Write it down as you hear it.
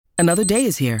Another day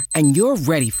is here, and you're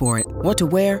ready for it. What to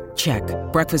wear? Check.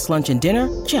 Breakfast, lunch, and dinner?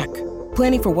 Check.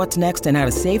 Planning for what's next and how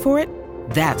to save for it?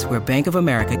 That's where Bank of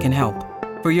America can help.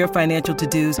 For your financial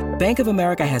to-dos, Bank of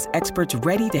America has experts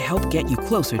ready to help get you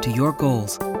closer to your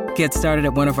goals. Get started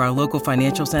at one of our local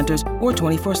financial centers or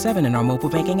 24/7 in our mobile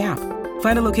banking app.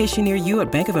 Find a location near you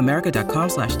at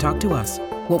bankofamerica.com/talktous.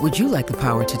 What would you like the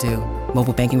power to do?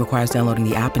 Mobile banking requires downloading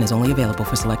the app and is only available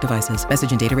for select devices.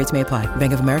 Message and data rates may apply.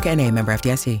 Bank of America N.A., member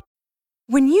FDIC.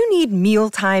 When you need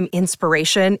mealtime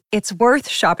inspiration, it's worth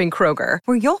shopping Kroger,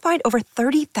 where you'll find over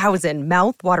 30,000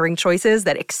 mouth-watering choices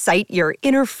that excite your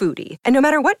inner foodie. And no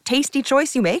matter what tasty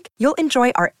choice you make, you'll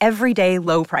enjoy our everyday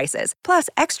low prices, plus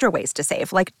extra ways to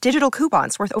save, like digital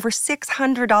coupons worth over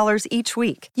 $600 each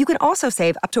week. You can also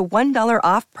save up to $1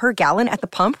 off per gallon at the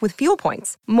pump with fuel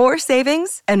points. More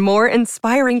savings and more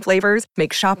inspiring flavors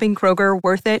make shopping Kroger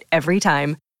worth it every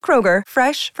time. Kroger,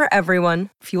 fresh for everyone.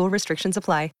 Fuel restrictions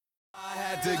apply. I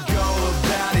had to go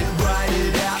about it, write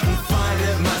it out and find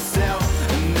it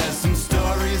myself. And there's some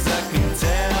stories I can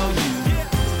tell you.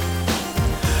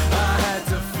 I had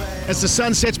to fail. As the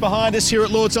sun sets behind us here at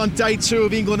Lords on day 2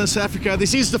 of England and South Africa,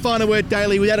 this is the Final Word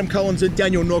Daily with Adam Collins and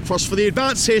Daniel Norcross for the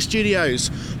Advanced Hair Studios,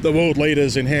 the world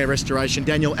leaders in hair restoration.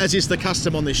 Daniel, as is the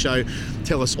custom on this show,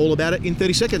 tell us all about it in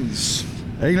 30 seconds.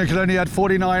 England could only had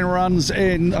 49 runs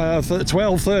in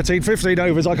 12, 13, 15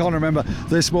 overs, I can't remember,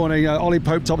 this morning. Ollie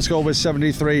Pope top score with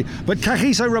 73. But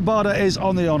Kagiso Rabada is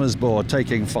on the honours board,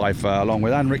 taking 5 along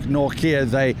with Anrik Nortje.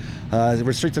 They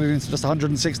restricted it into just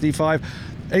 165.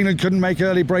 England couldn't make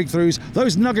early breakthroughs.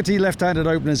 Those nuggety left-handed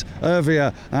openers,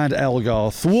 Ervia and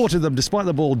Elgar, thwarted them despite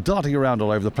the ball darting around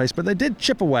all over the place, but they did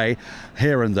chip away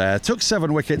here and there. Took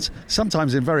 7 wickets,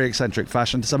 sometimes in very eccentric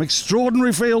fashion, to some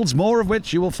extraordinary fields, more of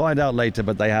which you will find out later,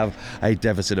 but they have a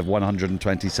deficit of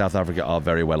 120. South Africa are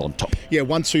very well on top. Yeah,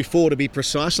 124 to be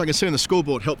precise. I can see on the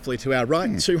scoreboard helpfully to our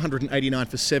right, 289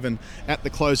 for 7 at the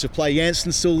close of play.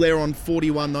 Jansen still there on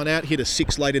 41 not out, hit a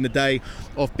 6 late in the day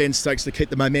off Ben Stokes to keep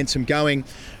the momentum going.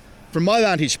 From my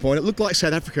vantage point, it looked like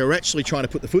South Africa were actually trying to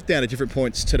put the foot down at different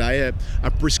points today.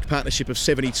 A brisk partnership of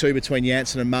 72 between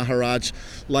Jansen and Maharaj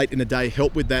late in the day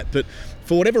helped with that. But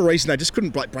for whatever reason, they just couldn't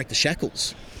break the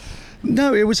shackles.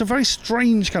 No, it was a very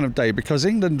strange kind of day because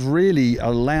England really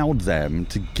allowed them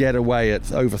to get away at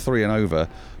over 3 and over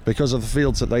because of the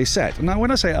fields that they set. Now,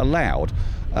 when I say allowed,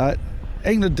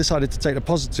 England decided to take the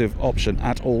positive option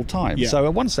at all times. Yeah. So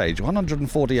at one stage,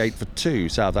 148 for 2,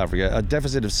 South Africa, a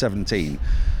deficit of 17.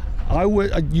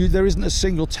 There isn't a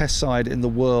single test side in the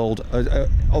world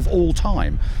of all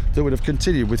time that would have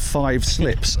continued with 5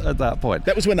 slips at that point.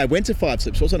 That was when they went to 5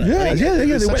 slips, wasn't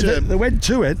it? They went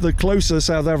to it. The closer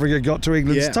South Africa got to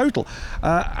England's total.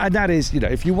 And that is,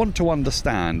 if you want to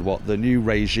understand what the new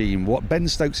regime, what Ben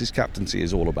Stokes' captaincy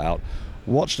is all about,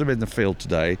 watch them in the field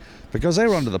today, because they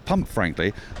were under the pump,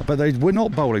 frankly, but they were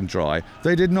not bowling dry.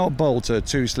 They did not bowl to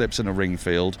 2 slips in a ring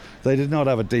field. They did not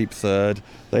have a deep third.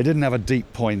 They didn't have a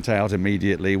deep point out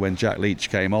immediately when Jack Leach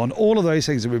came on. All of those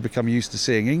things that we've become used to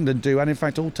seeing England do, and in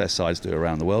fact all test sides do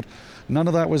around the world. None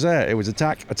of that was there. It was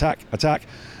attack, attack, attack.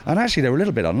 And actually they were a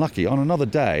little bit unlucky. On another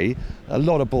day, a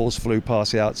lot of balls flew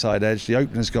past the outside edge. The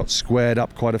openers got squared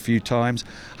up quite a few times.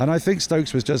 And I think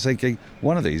Stokes was just thinking,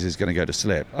 one of these is going to go to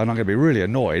slip. And I'm going to be really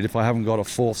annoyed if I haven't got a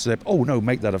 4th slip. Oh no,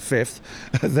 make that a 5th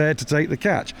there to take the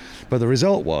catch. But the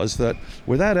result was that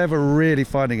without ever really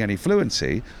finding any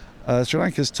fluency, Sri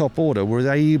Lanka's top order were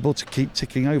able to keep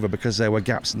ticking over because there were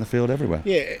gaps in the field everywhere.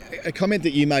 Yeah, a comment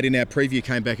that you made in our preview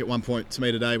came back at one point to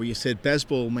me today where you said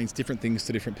Bazball means different things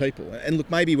to different people. And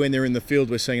look, maybe when they're in the field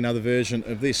we're seeing another version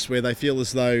of this where they feel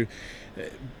as though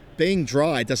being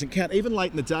dry doesn't count. Even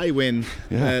late in the day when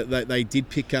they did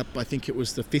pick up, I think it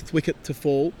was the 5th wicket to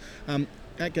fall,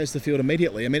 out goes the field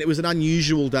immediately. I mean, it was an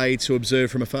unusual day to observe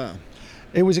from afar.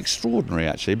 It was extraordinary,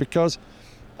 actually, because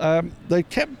they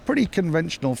kept pretty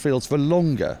conventional fields for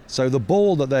longer. So the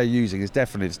ball that they're using is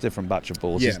definitely a different batch of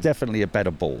balls. It's definitely a better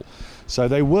ball. So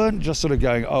they weren't just sort of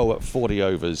going, at 40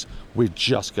 overs, we're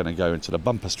just going to go into the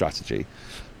bumper strategy.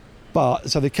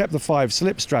 So they kept the 5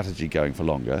 slip strategy going for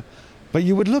longer. But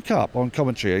you would look up on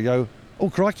commentary and go, oh,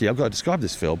 crikey, I've got to describe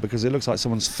this field because it looks like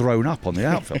someone's thrown up on the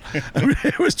outfield. I mean,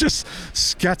 it was just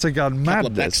scattergun madness. Couple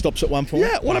of back stops at one point.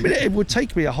 Yeah, well, I mean, it would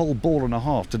take me a whole ball and a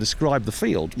half to describe the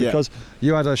field because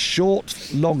you had a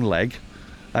short, long leg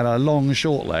and a long,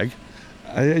 short leg.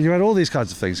 You had all these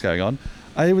kinds of things going on.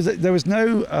 There was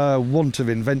no want of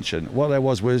invention. What there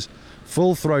was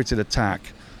full-throated attack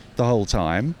the whole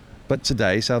time, But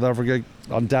today, South Africa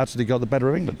undoubtedly got the better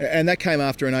of England. And that came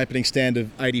after an opening stand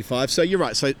of 85. So you're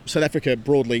right. So South Africa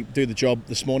broadly do the job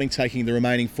this morning, taking the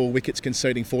remaining 4 wickets,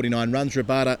 conceding 49 runs.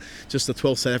 Rabada, just the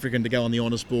 12th South African to go on the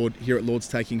honours board here at Lord's,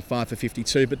 taking 5 for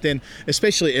 52. But then,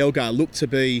 especially Elgar, looked to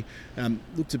be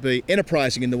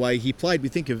enterprising in the way he played. We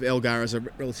think of Elgar as a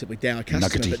relatively dour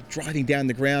customer, but driving down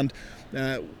the ground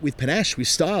with panache, with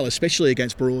style, especially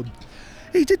against Broad.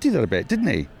 He did do that a bit, didn't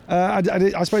he?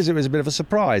 I suppose it was a bit of a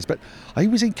surprise, but he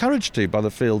was encouraged to by the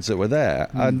fields that were there.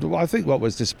 And I think what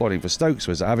was disappointing for Stokes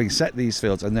was that having set these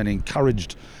fields and then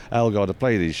encouraged Elgar to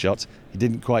play these shots, he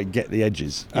didn't quite get the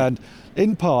edges. Yeah. And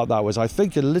in part, that was, I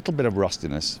think, a little bit of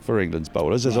rustiness for England's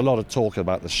bowlers. There's a lot of talk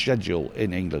about the schedule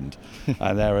in England.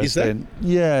 And there has been...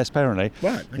 Yes, apparently.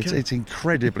 Right, okay. It's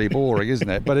incredibly boring, isn't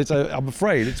it? But I'm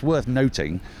afraid it's worth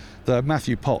noting that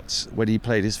Matthew Potts, when he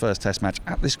played his first Test match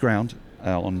at this ground,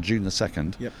 on June the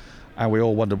 2nd, and we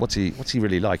all wondered what's he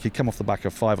really like. He'd come off the back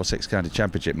of 5 or 6 county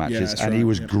championship matches, and he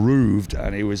was grooved,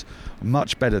 and he was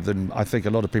much better than I think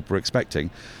a lot of people were expecting.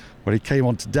 When he came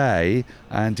on today,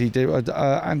 and he did,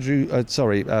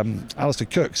 Alistair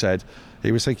Cook said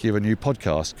he was thinking of a new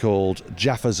podcast called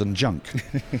Jaffers and Junk,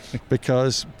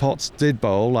 because Potts did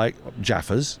bowl like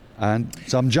Jaffers and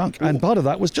some junk, and part of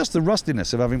that was just the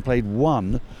rustiness of having played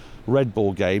one red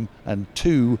ball game and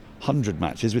 200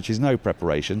 matches, which is no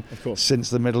preparation, since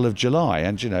the middle of July.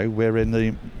 And, we're in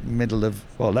the middle of,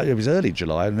 it was early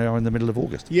July, and now we're in the middle of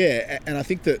August. Yeah, and I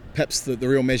think that perhaps the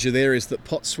real measure there is that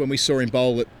Potts, when we saw him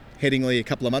bowl at Headingley a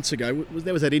couple of months ago,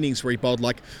 there was that innings where he bowled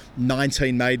like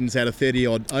 19 maidens out of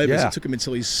 30-odd overs. Yeah. It took him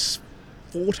until his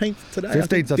 14th today?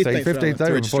 15th, I think. 15th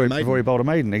over before he bowled a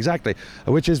maiden, exactly.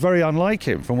 Which is very unlike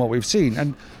him from what we've seen.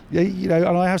 And,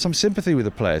 and I have some sympathy with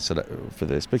the players for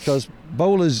this, because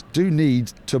bowlers do need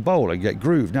to bowl and get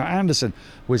grooved. Now, Anderson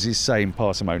was his same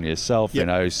parsimonious self,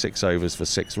 6 overs for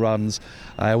 6 runs.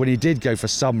 When he did go for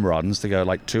some runs to go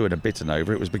like 2 and a bit and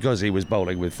over, it was because he was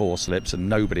bowling with 4 slips and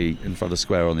nobody in front of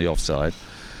square on the offside.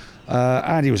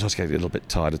 And he was also getting a little bit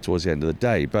tired towards the end of the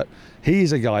day. But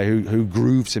he's a guy who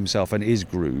grooves himself and is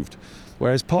grooved,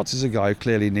 whereas Potts is a guy who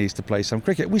clearly needs to play some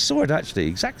cricket. We saw it actually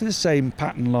exactly the same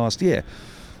pattern last year,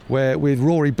 where with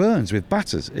Rory Burns with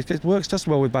batters. It works just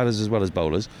well with batters as well as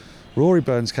bowlers. Rory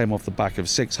Burns came off the back of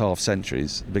 6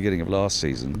 half-centuries at the beginning of last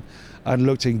season and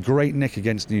looked in great nick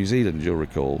against New Zealand, you'll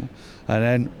recall. And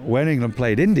then when England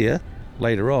played India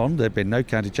later on, there'd been no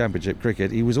county championship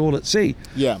cricket, he was all at sea.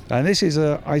 Yeah. And this is,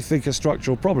 I think, a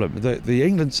structural problem. The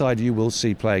England side you will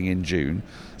see playing in June,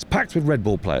 it's packed with red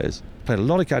ball players, played a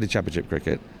lot of county championship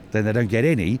cricket, then they don't get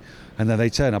any, and then they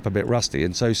turn up a bit rusty.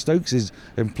 And so Stokes is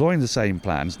employing the same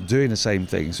plans, doing the same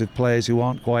things with players who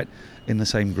aren't quite in the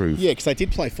same groove. Yeah, because they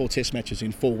did play 4 Test matches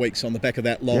in 4 weeks on the back of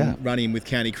that long run-in with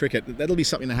county cricket. That'll be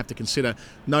something they have to consider,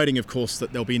 noting, of course,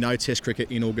 that there'll be no Test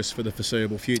cricket in August for the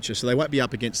foreseeable future, so they won't be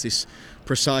up against this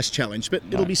precise challenge. But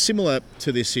it'll be similar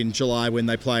to this in July when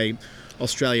they play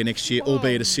Australia next year,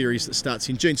 albeit a series that starts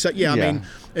in June. So, I mean,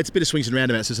 it's a bit of swings and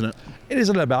roundabouts, isn't it? It is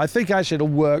a little bit. I think actually it'll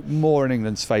work more in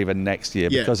England's favour next year,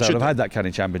 because they'll have had that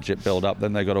county championship build-up,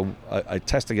 then they've got a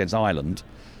test against Ireland,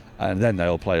 and then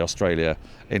they'll play Australia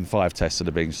in 5 tests that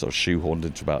are being sort of shoehorned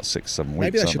into about 6-7 weeks.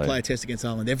 Maybe they should play a test against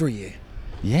Ireland every year.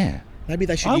 Yeah. Maybe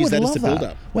they should use that as the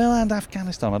build-up. Well, and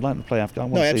Afghanistan. I'd like to play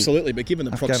Afghanistan. No, absolutely. But given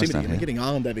the proximity, getting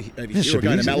Ireland over here or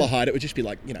going to Malahide, it would just be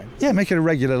like, Yeah, make it a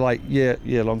regular,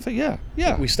 year-long thing.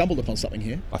 Yeah. We stumbled upon something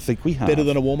here. I think we have. Better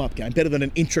than a warm-up game. Better than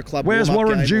an intra-club Where's warm-up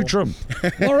Warren game.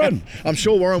 Jutram? Warren! I'm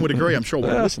sure Warren would agree. I'm sure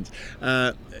Warren listens.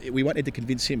 We won't need to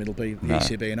convince him. It'll be the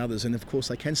ECB and others. And, of course,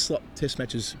 they can slot Test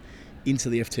matches into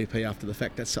the FTP after the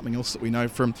fact. That's something else that we know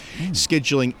from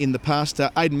scheduling in the past.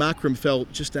 Aidan Markram fell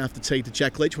just after tea to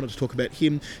Jack Leach. Wanted to talk about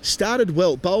him. Started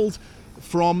well, bowled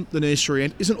from the nursery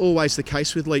end. Isn't always the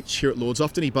case with Leach here at Lords.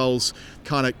 Often he bowls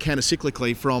kind of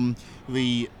counter-cyclically from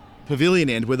the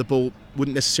pavilion end where the ball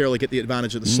wouldn't necessarily get the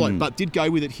advantage of the slope, but did go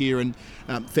with it here and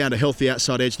found a healthy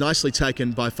outside edge, nicely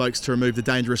taken by folks to remove the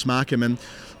dangerous Markham. And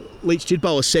Leach did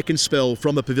bowl a second spell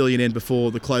from the pavilion end before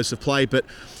the close of play, but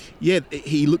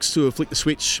he looks to have flicked the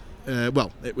switch.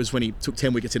 It was when he took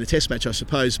 10 wickets in a Test match, I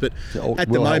suppose, but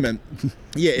at the moment,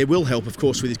 it will help, of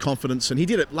course, with his confidence. And he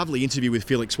did a lovely interview with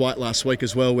Felix White last week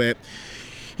as well, where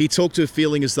he talked to a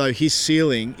feeling as though his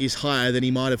ceiling is higher than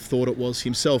he might have thought it was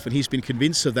himself, and he's been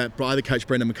convinced of that by the coach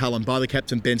Brendan McCullum, by the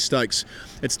captain Ben Stokes.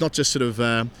 It's not just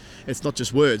it's not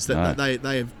just words. That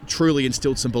they have truly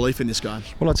instilled some belief in this guy.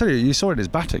 Well, I'll tell you, you saw it in his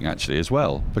batting actually as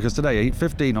well, because today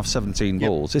 15 off 17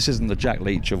 balls. This isn't the Jack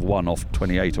Leach of 1 off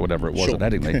 28 or whatever it was at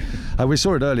Headingley. We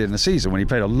saw it earlier in the season when he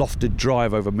played a lofted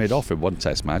drive over mid-off in one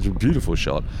Test match, a beautiful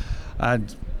shot.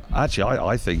 And actually,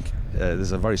 I think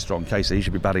there's a very strong case that he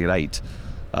should be batting at 8,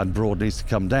 and Broad needs to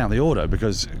come down the order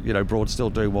because Broad's still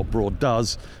doing what Broad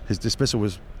does. His dismissal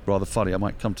was rather funny. I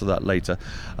might come to that later.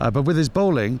 But with his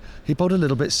bowling, he bowled a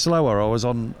little bit slower. I was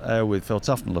on air with Phil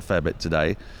Tufnell a fair bit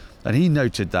today, and he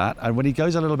noted that. And when he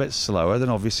goes a little bit slower, then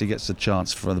obviously gets the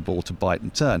chance for the ball to bite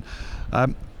and turn.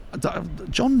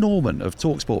 John Norman of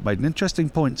TalkSport made an interesting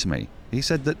point to me. He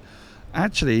said that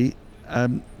actually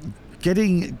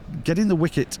getting the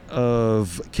wicket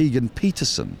of Keegan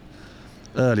Peterson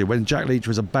earlier when Jack Leach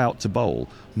was about to bowl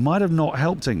might have not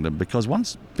helped England, because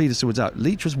once Peterson was out,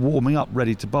 Leach was warming up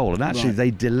ready to bowl, and actually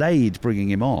they delayed bringing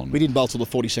him on. We didn't bowl till the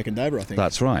 42nd over, I think.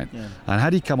 That's right. Yeah. And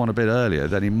had he come on a bit earlier,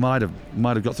 then he might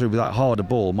have got through with that harder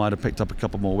ball, might have picked up a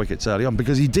couple more wickets early on,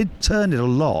 because he did turn it a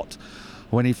lot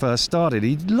when he first started.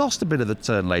 He lost a bit of the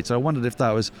turn later. I wondered if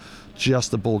that was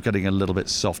just the ball getting a little bit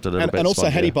softer, a little bit and also,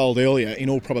 spongier. had he bowled earlier, in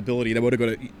all probability, they would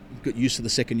have got used to the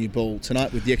second new ball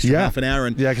tonight with the extra half an hour.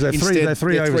 And because they're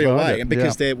three overs away. it. And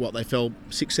because they fell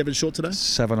 6-7 short today?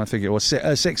 7, I think it was.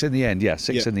 6 in the end,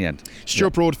 in the end.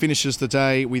 Stuart Broad finishes the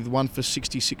day with 1 for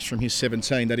 66 from his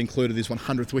 17. That included his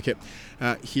 100th wicket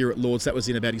here at Lords. That was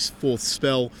in about his 4th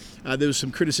spell. There was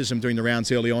some criticism doing the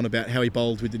rounds early on about how he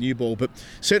bowled with the new ball, but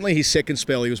certainly his second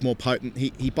spell he was more potent.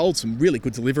 He bowled some really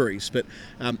good deliveries, but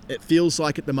it feels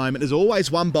like at the moment there's always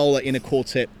one bowler in a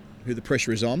quartet who the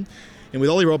pressure is on. And with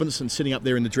Ollie Robinson sitting up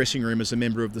there in the dressing room as a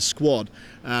member of the squad,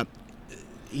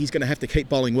 he's going to have to keep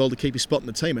bowling well to keep his spot in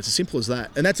the team. It's as simple as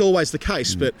that. And that's always the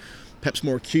case, but perhaps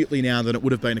more acutely now than it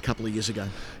would have been a couple of years ago.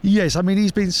 Yes, I mean,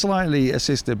 he's been slightly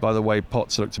assisted by the way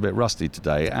Potts looked a bit rusty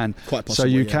today. And quite possibly,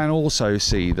 so you can also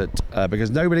see that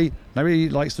because nobody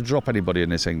likes to drop anybody in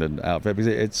this England outfit,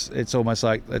 because it's almost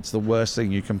like it's the worst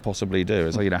thing you can possibly do.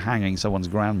 It's like, hanging someone's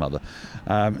grandmother.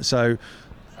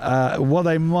 What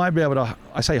they might be able to,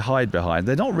 I say hide behind,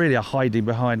 they're not really a hiding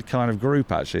behind kind of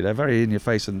group, actually. They're very in your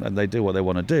face and they do what they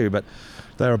want to do, but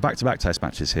there are back-to-back test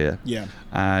matches here. Yeah.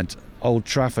 And Old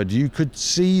Trafford, you could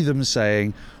see them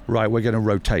saying, right, we're going to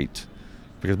rotate,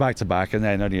 because back-to-back and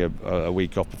then only a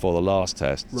week off before the last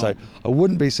test. Right. So I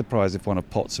wouldn't be surprised if one of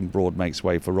Potts and Broad makes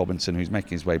way for Robinson, who's making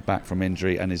his way back from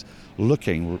injury and is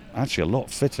looking actually a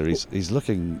lot fitter. He's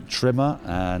looking trimmer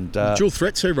and... dual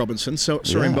threat too, Robinson. Saw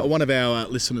him, but one of our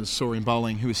listeners saw him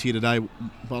bowling, who was here today,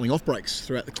 bowling off breaks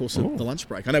throughout the course of the lunch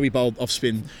break. I know we bowled off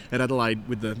spin at Adelaide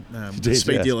with the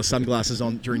speed dealer sunglasses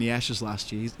on during the Ashes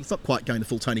last year. He's not quite going to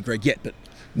full Tony Greig yet, but...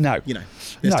 No,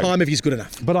 there's time if he's good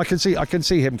enough. But I can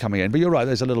see him coming in. But you're right.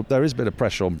 There is a bit of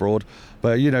pressure on Broad.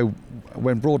 But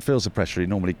when Broad feels the pressure, he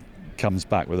normally comes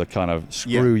back with a kind of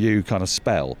screw you kind of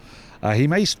spell. He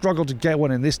may struggle to get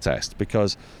one in this test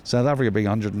because South Africa being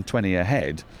 120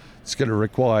 ahead, it's going to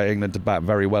require England to bat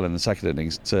very well in the second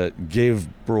innings to give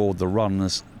Broad the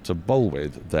runs to bowl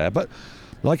with there. But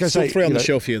like I say, still 3 on the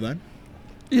shelf here though.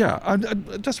 Yeah,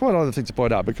 and just one other thing to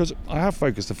point out, because I have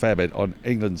focused a fair bit on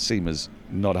England seamers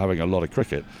not having a lot of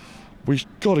cricket. We've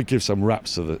got to give some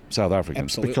raps to the South Africans.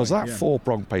 Absolutely, because that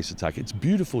 4-prong pace attack, it's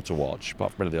beautiful to watch,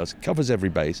 apart from anything else. It covers every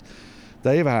base.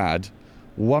 They've had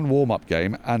one warm-up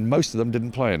game, and most of them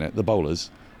didn't play in it, the bowlers.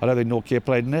 I don't think Nortje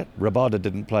played in it. Rabada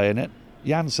didn't play in it.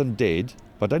 Janssen did,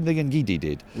 but I don't think Ngidi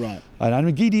did. Right.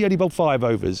 And Ngidi only bowled 5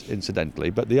 overs, incidentally,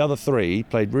 but the other 3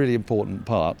 played really important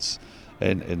parts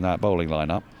in that bowling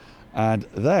lineup, and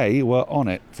they were on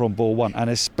it from ball 1, and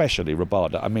especially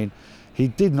Rabada. I mean, he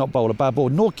did not bowl a bad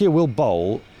ball. Nortje will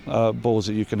bowl balls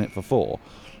that you can hit for 4,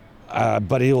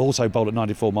 but he'll also bowl at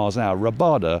 94 miles an hour.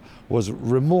 Rabada was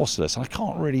remorseless. I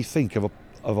can't really think of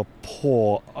a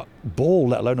poor ball,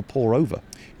 let alone a poor over.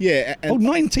 Yeah, and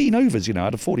 19 overs,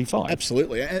 out of 45.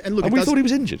 Absolutely, and look, we thought he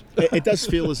was injured. It does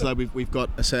feel as though we've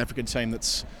got a South African team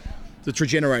that's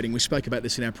regenerating. We spoke about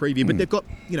this in our preview, but they've got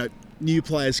new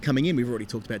players coming in. We've already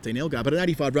talked about Dean Elgar, but an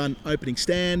 85-run opening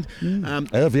stand.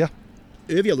 Irvia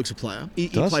looks a player. He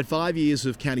played 5 years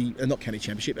of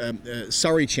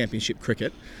Surrey Championship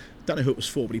cricket. Don't know who it was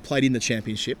for, but he played in the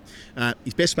championship.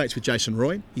 He's best mates with Jason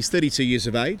Roy. He's 32 years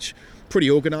of age.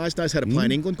 Pretty organised, knows how to play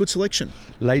in England. Good selection.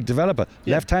 Late developer.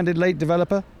 Yeah. Left-handed late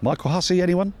developer. Michael Hussey,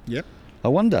 anyone? Yep. I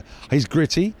wonder. He's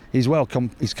gritty. He's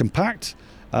he's compact.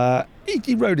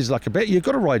 He rode his luck a bit. You've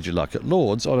got to ride your luck at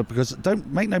Lords because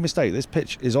don't make no mistake, this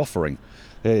pitch is offering.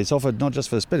 It's offered not just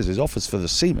for the spinners, it's offers for the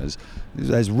seamers.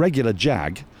 There's regular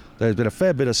jag. There's been a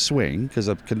fair bit of swing because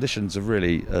the conditions have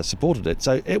really supported it.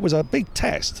 So it was a big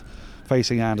test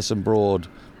facing Anderson, Broad,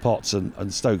 Potts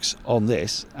and Stokes on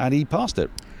this, and he passed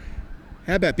it.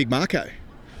 How about Big Marco?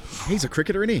 He's a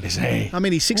cricketer, isn't he? Isn't he? I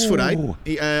mean, he's 6'8".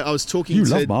 Ooh. I was talking You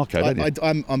to... love Marco, don't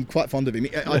you? I'm quite fond of him.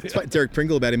 I spoke to Derek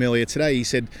Pringle about him earlier today. He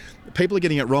said people are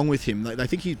getting it wrong with him. They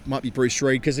think he might be Bruce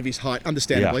Reid because of his height,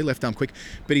 understandably, left arm quick,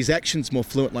 but his action's more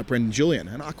fluent like Brendan Julian,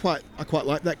 and I quite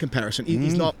like that comparison.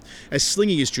 He's not as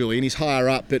slingy as Julian. He's higher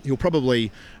up, but he'll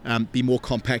probably be more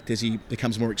compact as he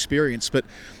becomes more experienced. But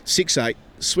 6'8",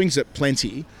 swings it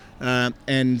plenty,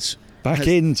 and... Back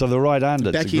into the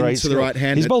right-hander. Back into the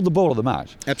right-hander. He's bowled the ball of the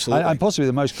match. Absolutely. And possibly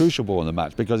the most crucial ball in the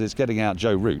match because it's getting out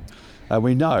Joe Root. And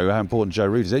we know how important Joe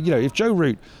Root is. You know, if Joe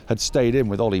Root had stayed in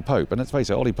with Ollie Pope, and let's face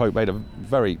it, Ollie Pope made a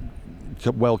very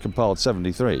well-compiled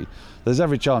 73, there's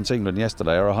every chance England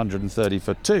yesterday are 130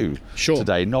 for 2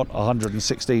 today, not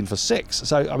 116 for 6.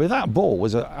 So, I mean, that ball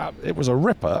was a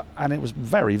ripper, and it was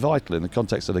very vital in the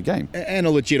context of the game. And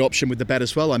a legit option with the bat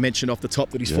as well. I mentioned off the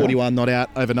top that he's 41 not out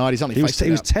overnight. He's only he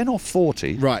was 10 off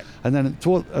 40. Right. And then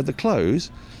at the close,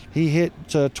 he hit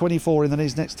 24 in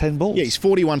his next 10 balls. Yeah, he's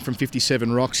 41 from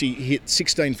 57 rocks. He hit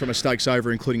 16 from a stakes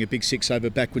over, including a big 6 over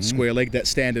backwards square leg. That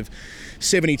stand of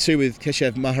 72 with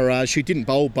Keshav Maharaj, who didn't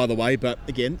bowl, by the way. But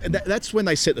again, that's when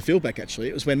they set the field back, actually.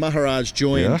 It was when Maharaj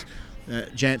joined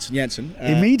Jansen.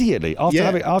 Immediately,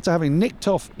 after having nicked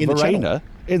off Verena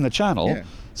in the channel. Yeah.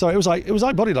 So it was like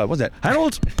bodyline, wasn't it?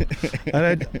 Harold!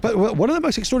 But one of the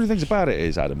most extraordinary things about it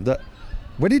is, Adam, that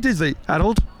when he did the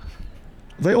Harold,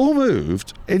 they all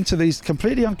moved into these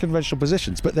completely unconventional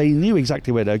positions, but they knew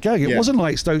exactly where they were going. It wasn't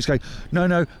like Stokes going,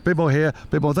 no, bit more here,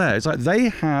 bit more there. It's like they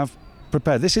have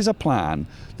prepared. This is a plan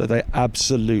that they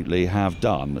absolutely have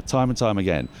done time and time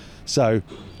again. So,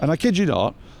 and I kid you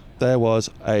not, there was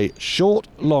a short,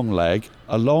 long leg,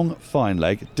 a long, fine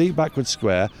leg, deep backward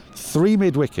square, 3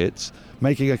 mid-wickets,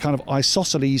 making a kind of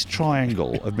isosceles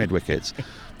triangle of mid-wickets.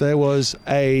 There was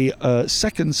a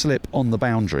second slip on the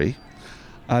boundary,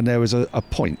 and there was a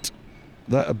point.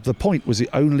 The point was the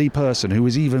only person who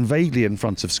was even vaguely in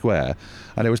front of square,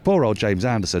 and it was poor old James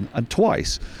Anderson, and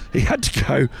twice he had to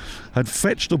go and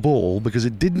fetch the ball because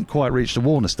it didn't quite reach the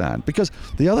Warner stand. Because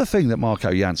the other thing that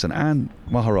Marco Jansen and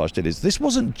Maharaj did is this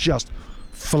wasn't just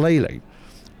flailing.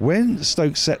 When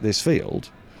Stokes set this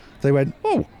field, they went,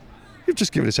 oh, you've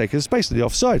just given us a second space to the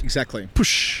offside. Exactly.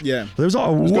 Push. Yeah. There was not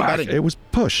a whack, it was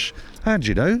push. And,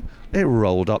 you know, it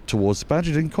rolled up towards the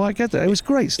boundary, didn't quite get there. It was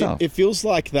great stuff. It feels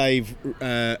like they've...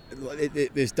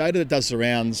 there's data that does the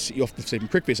rounds, you often see in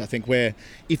cricket, I think, where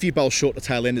if you bowl short to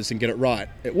tail enders and get it right,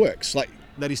 it works. Like,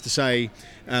 that is to say,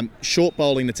 short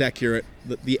bowling that's accurate,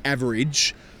 the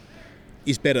average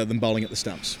is better than bowling at the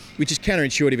stumps, which is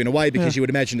counterintuitive in a way because you would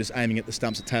imagine just aiming at the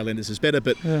stumps at tail enders is better,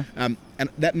 but and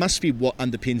that must be what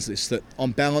underpins this, that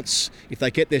on balance, if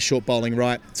they get their short bowling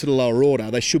right to the lower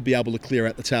order, they should be able to clear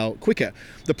out the tail quicker.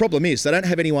 The problem is they don't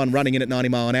have anyone running in at 90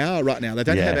 mile an hour right now. They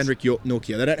don't have Henrik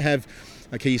Nortje. They don't have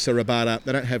Akisa Rabada.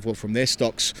 They don't have, well, from their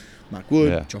stocks, Mark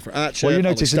Wood, Jofra Archer, well, you Ollie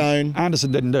notice Stone.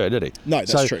 Anderson didn't do it, did he? No,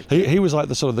 that's true. He was like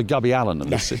the sort of the Gubby Allen of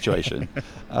this situation.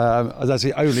 That's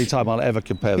the only time I'll ever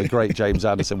compare the great James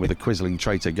Anderson with the quisling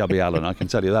traitor Gubby Allen. I can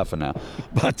tell you that for now.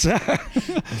 But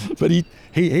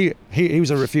he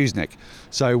was a refusenik.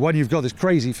 So when you've got this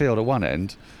crazy field at one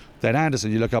end, then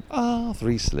Anderson, you look up,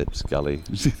 3 slips, gully,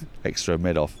 extra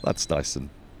mid off. That's nice and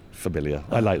familiar.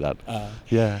 I like that.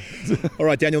 Yeah. All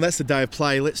right, Daniel, that's the day of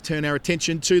play. Let's turn our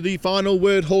attention to the Final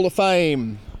Word Hall of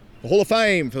Fame. The Hall of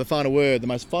Fame for the final word, the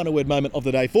most final word moment of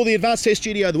the day. For the Advanced Test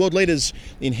Studio, the world leaders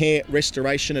in hair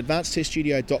restoration,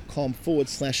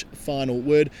 advancedteststudio.com/final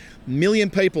word. 1 million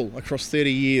people across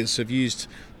 30 years have used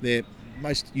their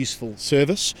most useful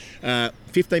service.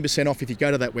 15% off if you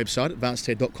go to that website,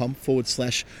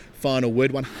 advancedtest.com/final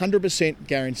word. 100%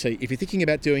 guarantee. If you're thinking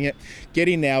about doing it, get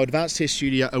in now. Advanced Test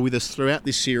Studio are with us throughout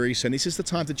this series, and this is the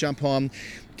time to jump on,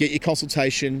 get your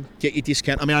consultation, get your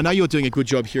discount. I mean, I know you're doing a good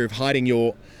job here of hiding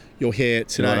your hair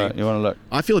today. You want to look?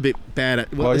 I feel a bit bad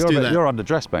at... Well, let's do that. You're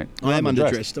underdressed, mate. I am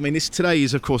underdressed. I mean, today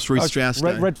is, of course, Ruth Strauss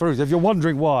Day. Red for Ruth. If you're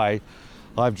wondering why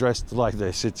I've dressed like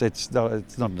this, it's not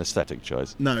an aesthetic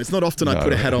choice. No, it's not often I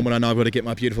put a hat on when I know I've got to get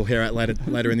my beautiful hair out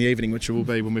later in the evening, which it will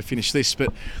be when we finish this.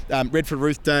 But Red for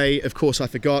Ruth Day, of course, I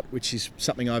forgot, which is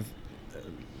something I've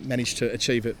managed to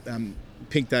achieve at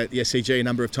Pink Day at the SCG a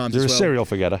number of times You're as well. You're a serial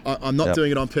forgetter. I'm not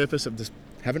doing it on purpose. I just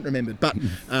haven't remembered. But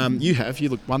you have. You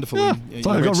look wonderful. Yeah. In,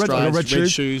 I've got red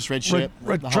shoes, red shirt,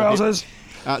 red trousers.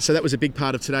 So that was a big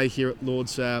part of today here at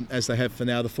Lord's, as they have for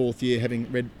now the 4th year, having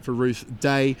Red for Ruth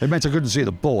Day. It meant I couldn't see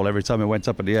the ball every time it went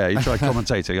up in the air. You try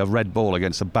commentating a red ball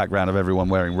against a background of everyone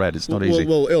wearing red. It's not easy.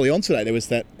 Well, early on today there was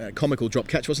that comical drop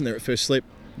catch, wasn't there, at first slip?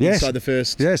 inside the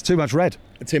first. Yes, too much red.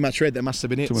 Too much red, that must have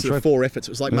been it. Too much So red. 4 efforts.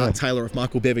 It was like Mark Taylor of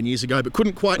Michael Bevan years ago, but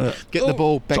couldn't quite get the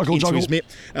ball back into his mitt.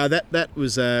 That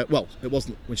was, well, it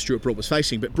wasn't when Stuart Broad was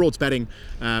facing, but Broad's batting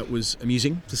was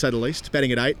amusing, to say the least.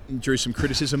 Batting at 8 and drew some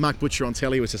criticism. Mark Butcher on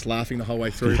telly was just laughing the whole way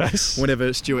through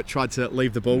whenever Stuart tried to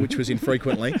leave the ball, which was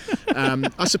infrequently.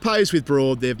 I suppose with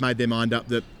Broad, they've made their mind up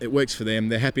that it works for them.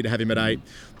 They're happy to have him at 8.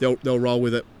 They'll roll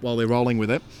with it while they're rolling with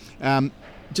it.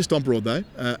 Just on Broad, though,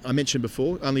 I mentioned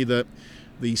before, only the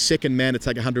second man to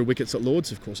take 100 wickets at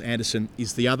Lords. Of course, Anderson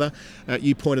is the other.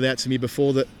 You pointed out to me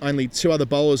before that only 2 other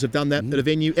bowlers have done that at a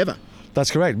venue ever. That's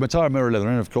correct. Matara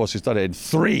Muralitharan, of course, has done it in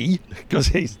 3 because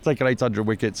he's taken 800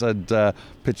 wickets and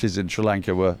pitches in Sri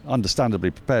Lanka were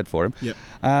understandably prepared for him. Yep.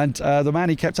 And the man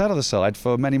he kept out of the side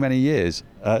for many, many years,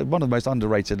 one of the most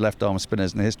underrated left-arm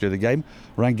spinners in the history of the game,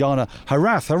 Rangana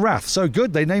Harath. So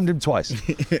good, they named him twice.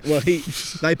 Well,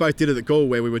 they both did it at Gaul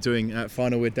where we were doing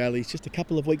Final Word Dailies just a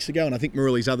couple of weeks ago, and I think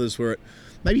Murali's others were at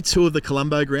maybe 2 of the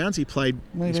Colombo grounds. He played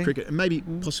his cricket, and maybe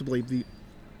possibly the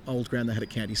old ground they had at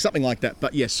County, something like that.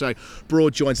 But yes, so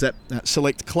Broad joins that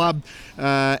select club,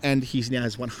 and he now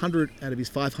has 100 out of his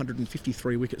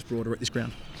 553 wickets Broad are at this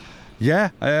ground. Yeah,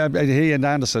 he and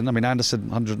Anderson. I mean, Anderson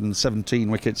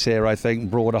 117 wickets here, I think.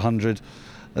 Broad 100.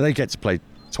 They get to play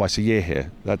twice a year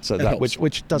here. That's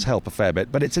which does help a fair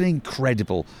bit. But it's an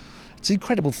incredible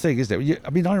thing, isn't it? I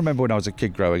mean, I remember when I was a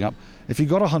kid growing up. If you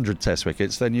got 100 Test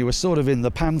wickets, then you were sort of in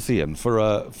the pantheon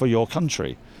for your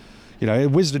country. You know,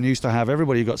 Wisden used to have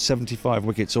everybody who got 75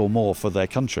 wickets or more for their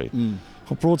country. Well,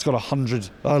 Broad's got 100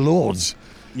 Lords.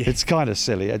 Yeah. It's kind of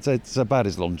silly. It's about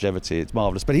his longevity. It's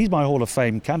marvellous. But he's my Hall of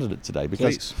Fame candidate today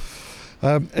because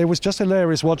it was just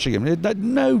hilarious watching him.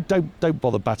 Don't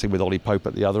bother batting with Ollie Pope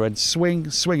at the other end. Swing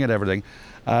at everything.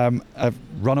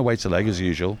 Run away to leg as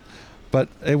usual. But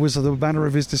it was the manner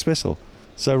of his dismissal.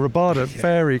 So Rabada,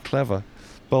 very clever,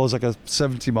 bowls like a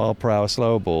 70 mile per hour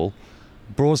slower ball.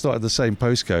 Broad's not in the same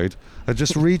postcode, and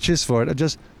just reaches for it and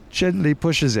just gently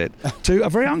pushes it to a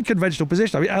very unconventional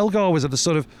position. I mean, Elgar was at a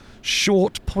sort of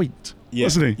short point,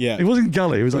 wasn't he? Yeah. He wasn't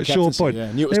gully, he was like short point.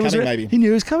 Yeah. Knew it was coming, maybe. He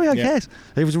knew it was coming, I guess.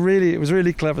 It was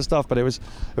really clever stuff, but it was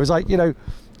like, you know,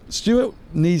 Stuart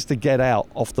needs to get out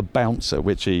off the bouncer,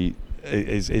 which he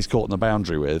is caught in the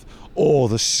boundary with, or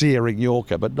the searing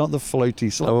Yorker, but not the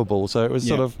floaty slower ball. So it was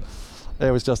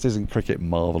isn't cricket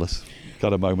marvellous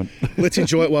kind of moment. Let's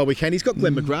enjoy it while we can. He's got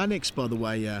Glenn McGrath next, by the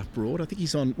way, Broad. I think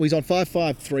he's on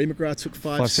 5.53. McGrath took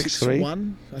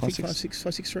 5.61. I think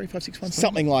 5.63, 5.61,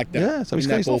 something like that. Yeah, so he's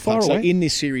not far away. So in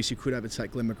this series, you could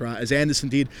overtake Glenn McGrath, as Anderson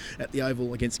did at the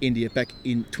Oval against India back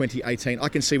in 2018. I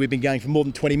can see we've been going for more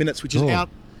than 20 minutes, which is our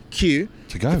cue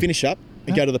to finish up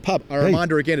and go to the pub. A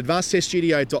reminder again,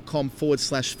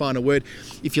 advancedteststudio.com/final word.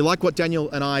 If you like what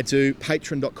Daniel and I do,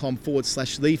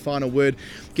 patreon.com/the final word.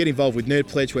 Get involved with Nerd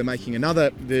Pledge. We're making another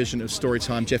version of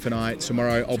Storytime, Jeff and I,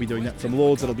 tomorrow. I'll be doing that from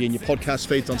Lords. That'll be in your podcast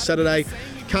feeds on Saturday.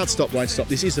 Can't stop, won't stop.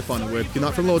 This is the final word. Good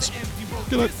night from Lords.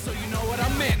 Good night.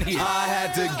 I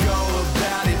had to go